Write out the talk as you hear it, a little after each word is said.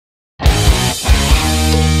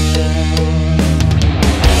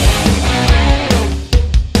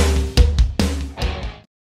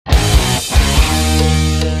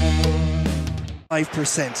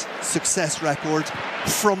5% success record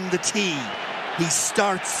from the tee. He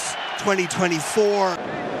starts 2024.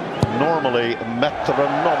 Normally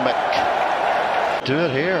metronomic. Do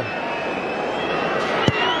it here.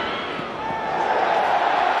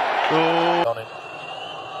 Oh.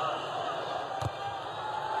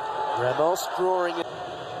 Ramos drawing it.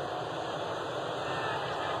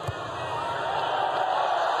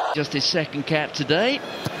 Just his second cap today,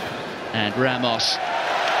 and Ramos.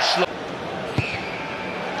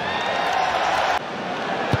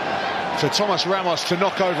 For Thomas Ramos to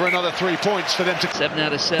knock over another 3 points for them to... 7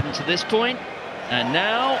 out of 7 to this point, and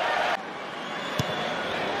now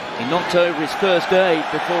he knocked over his first 8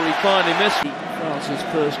 before he finally missed. France's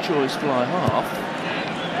first choice fly half,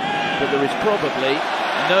 but there is probably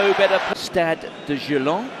no better. Stade de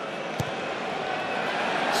Geelong.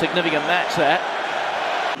 Significant match that.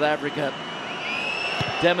 Africa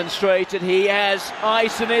demonstrated he has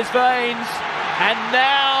ice in his veins, and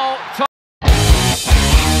now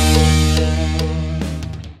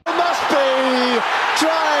Must be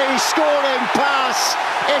try scoring pass.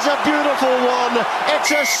 It's a beautiful one. It's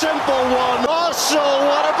a simple one. Also,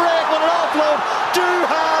 what a break! What an offload!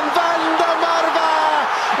 Duhan van der Merwe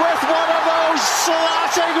with one of those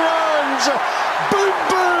slashing runs. Boom,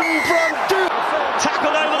 boom from Duhan.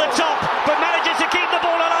 Tackled over the top, but manages to keep the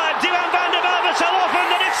ball alive. Duhan van der Merwe, so often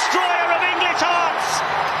the destroyer of English hearts.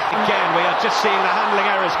 Again, we are just seeing the handling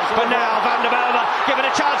errors, but now van der Merwe given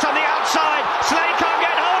a chance on the outside. Slade can't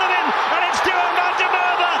get hold of him, and it's Duhan van der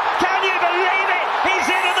Merwe. Can you believe it? He's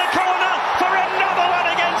into the corner for another one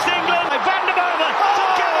against England. Van der Merwe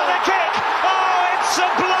together the kick. Oh, it's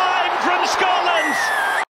sublime from Scotland.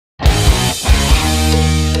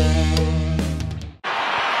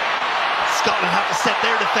 Scotland have to set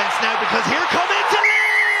their defence now because here come Italy!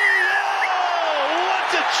 Oh,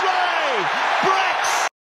 what a try! Brex!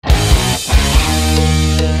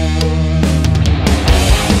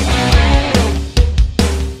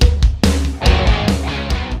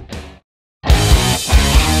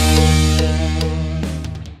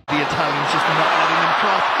 The Italians just not letting them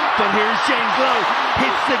cross, but here's James Lowe,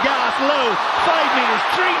 hits the gas. Lowe, 5 metres,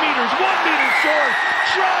 3 metres, 1 metre short,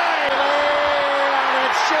 try! And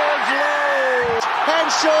it's James Lowe!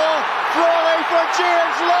 Henshaw, Crowley for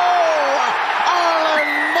James Lowe!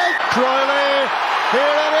 Ireland make Crowley,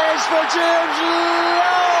 here it is for James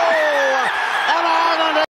Lowe! And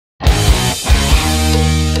Ireland...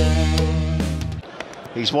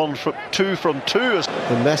 He's 2 from 2.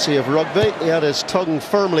 The Messi of rugby. He had his tongue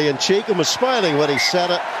firmly in cheek and was smiling when he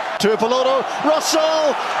said it. To Piloto,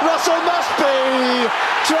 Russell must be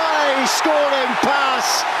try scoring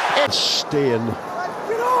pass. It's Stain.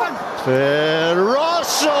 Finn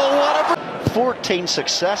Russell, what a 14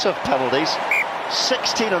 successive penalties,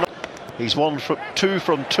 16 and he's 2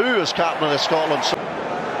 from 2 as captain of Scotland.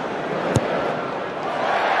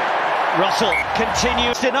 Russell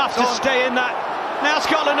continues enough to stay in that. Now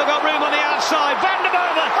Scotland have got room on the outside. Van der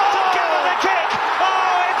Merwe together the kick.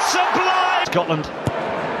 Oh, it's sublime. Scotland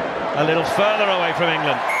a little further away from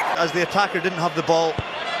England. As the attacker didn't have the ball.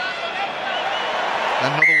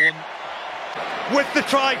 Another one. With the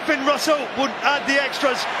try, Finn Russell would add the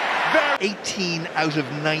extras. 18 out of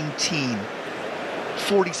 19.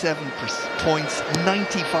 47 points,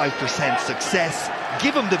 95% success.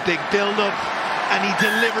 Give him the big build-up, and he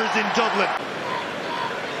delivers in Dublin.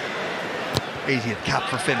 80th cap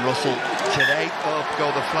for Finn Russell today. Up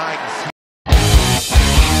go the flags.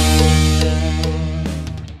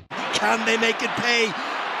 Can they make it pay?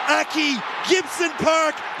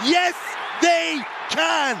 Gibson-Park, yes, they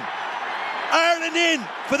can. Ireland in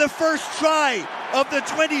for the first try of the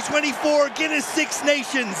 2024 Guinness Six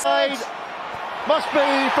Nations. Must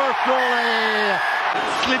be for Crowley.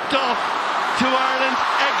 Slipped off to Ireland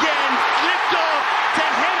again. Slipped off to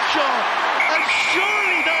Henshaw.